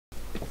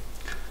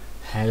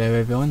Hello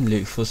everyone,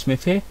 Luke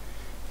Smith here.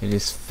 It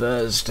is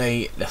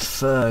Thursday the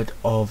 3rd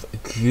of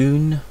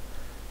June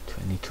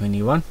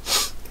 2021,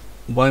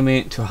 1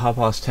 minute to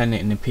 10:30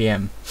 in the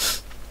PM.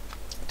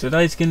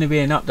 Today's going to be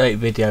an update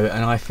video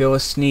and I feel a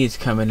sneeze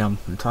coming on.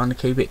 I'm trying to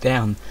keep it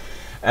down.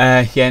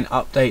 An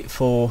update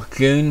for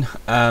June.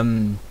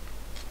 I'm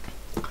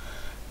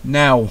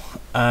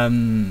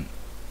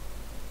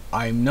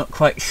not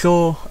quite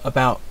sure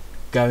about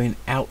going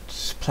out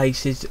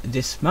places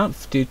this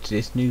month due to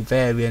this new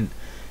variant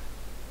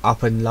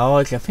up and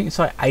large. I think it's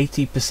like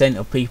 80%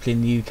 of people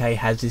in the UK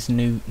has this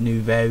new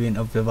variant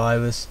of the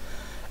virus.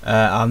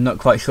 I'm not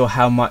quite sure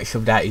how much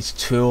of that is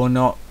true or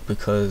not,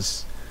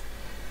 because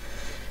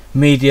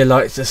media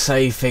likes to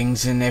say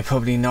things and they're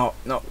probably not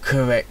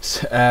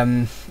correct.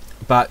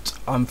 But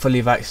I'm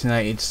fully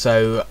vaccinated,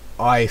 so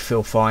I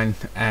feel fine,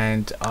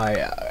 and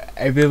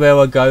everywhere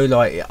I go,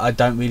 like, I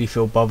don't really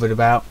feel bothered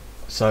about,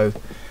 so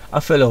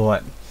I feel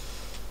alright.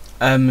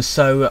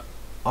 So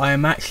I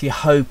am actually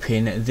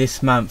hoping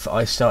this month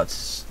I start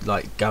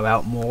to go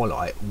out more,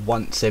 like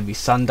once every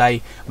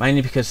Sunday,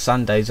 mainly because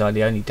Sundays are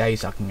the only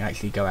days I can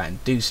actually go out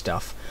and do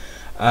stuff.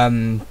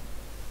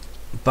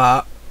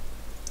 But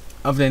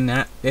other than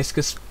that, let's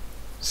just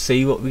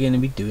see what we're going to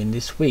be doing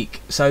this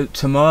week. So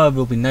tomorrow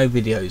will be no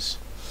videos.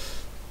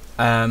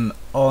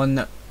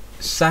 On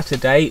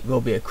Saturday will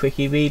be a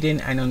quickie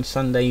reading, and on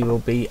Sunday will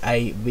be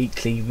a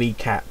weekly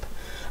recap.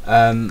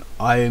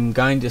 I am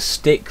going to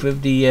stick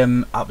with the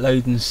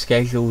uploading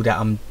schedule that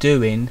I'm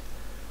doing,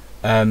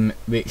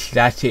 which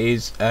that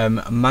is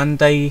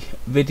Monday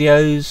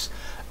videos.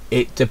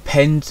 It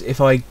depends if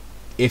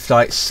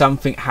like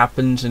something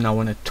happens and I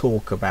want to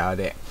talk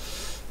about it,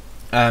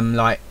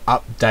 like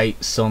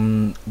updates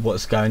on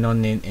what's going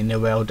on in the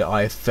world that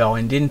I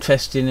find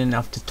interesting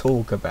enough to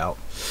talk about.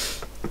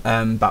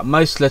 But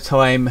most of the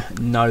time,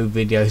 no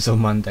videos on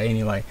Monday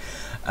anyway.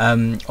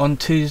 On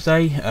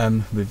Tuesday,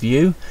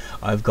 review.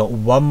 I've got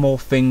one more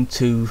thing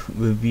to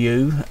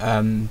review,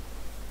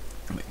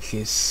 which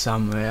is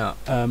somewhere.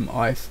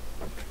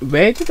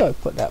 Where did I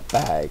put that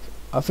bag?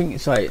 I think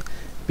it's like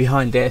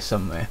behind there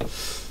somewhere.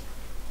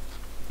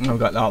 I've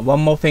got like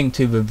one more thing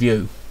to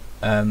review.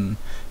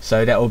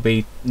 So that will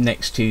be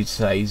next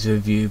Tuesday's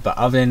review. But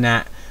other than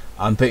that,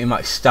 I'm pretty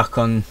much stuck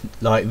on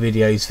like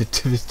videos for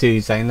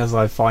Tuesday, unless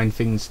I find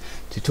things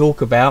to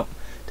talk about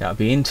that'll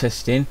be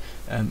interesting.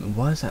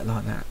 Why is that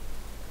like that?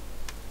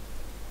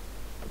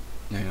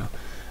 No.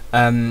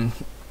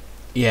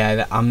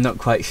 Yeah, I'm not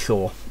quite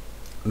sure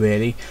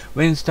really.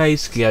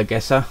 Wednesdays,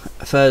 GeoGuessr.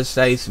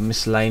 Thursdays,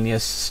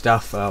 miscellaneous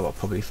stuff. I'll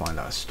probably find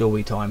out a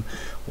story time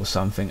or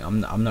something.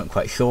 I'm not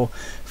quite sure.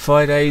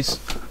 Fridays,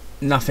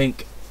 nothing.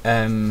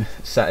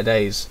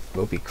 Saturdays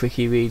will be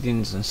quickie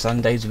readings, and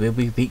Sundays will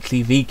be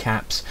weekly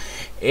recaps.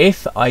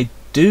 If I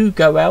do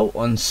go out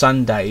on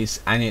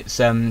Sundays and it's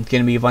going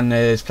to be one of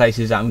those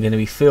places that I'm going to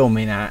be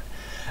filming at,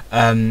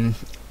 then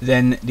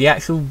the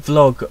actual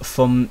vlog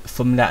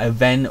from that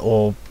event,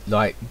 or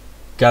like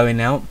going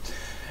out,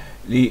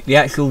 the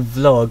actual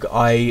vlog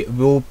I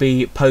will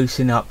be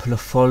posting up the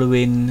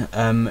following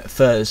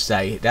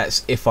Thursday.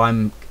 That's if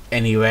I'm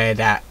anywhere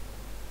that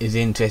is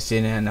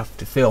interesting enough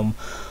to film,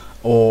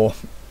 or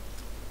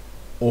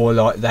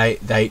like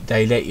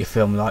they let you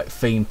film like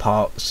theme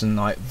parks and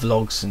like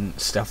vlogs and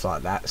stuff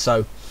like that.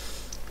 So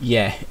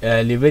yeah,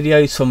 the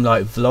videos from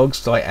like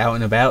vlogs, like out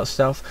and about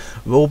stuff,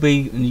 will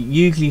be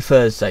usually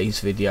Thursday's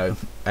video,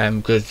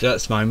 because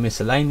that's my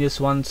miscellaneous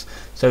ones,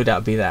 so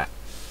that'll be that.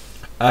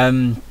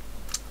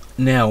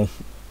 Now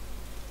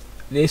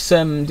this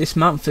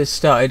month has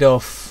started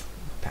off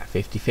about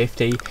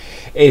 50-50.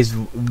 It is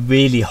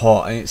really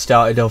hot, and it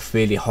started off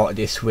really hot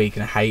this week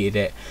and I hated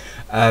it.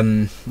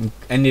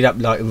 Ended up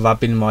like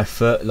rubbing my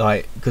foot,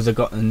 like, because I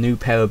got a new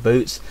pair of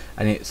boots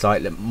and it's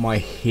like my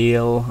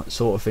heel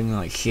sort of thing,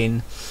 like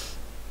shin,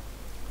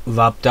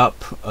 rubbed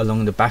up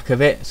along the back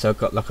of it, so I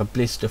got like a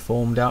blister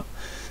formed up.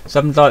 So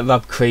I'm like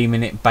rub cream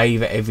in it,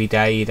 bathe it every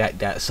day,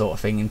 that sort of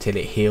thing, until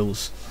it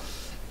heals.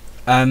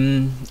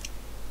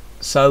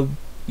 So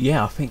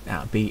yeah, I think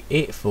that'll be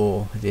it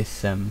for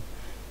this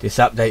this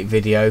update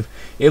video.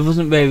 It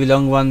wasn't a very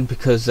long one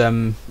because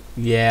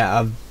yeah,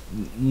 I've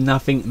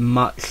nothing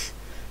much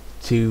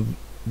to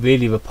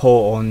really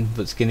report on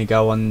what's going to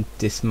go on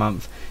this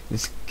month.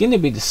 It's going to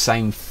be the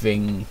same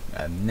thing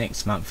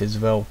next month as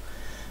well.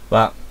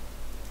 But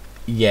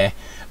yeah,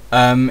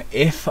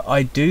 if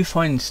I do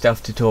find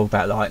stuff to talk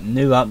about, like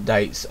new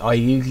updates, I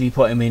usually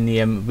put them in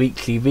the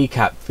weekly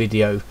recap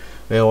video,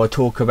 where I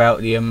talk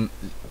about the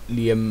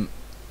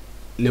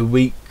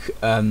week,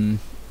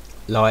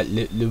 like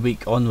the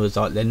week onwards,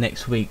 like the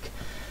next week.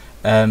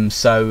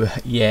 So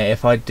yeah,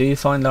 if I do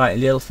find like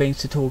little things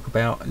to talk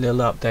about, little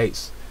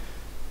updates,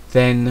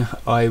 then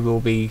I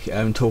will be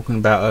talking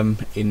about them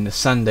in the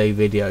Sunday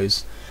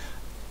videos.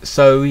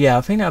 So yeah,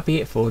 I think that'll be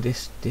it for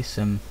this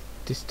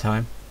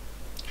time,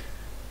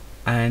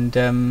 and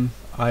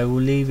I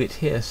will leave it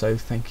here. So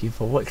thank you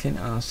for watching,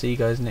 and I'll see you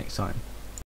guys next time.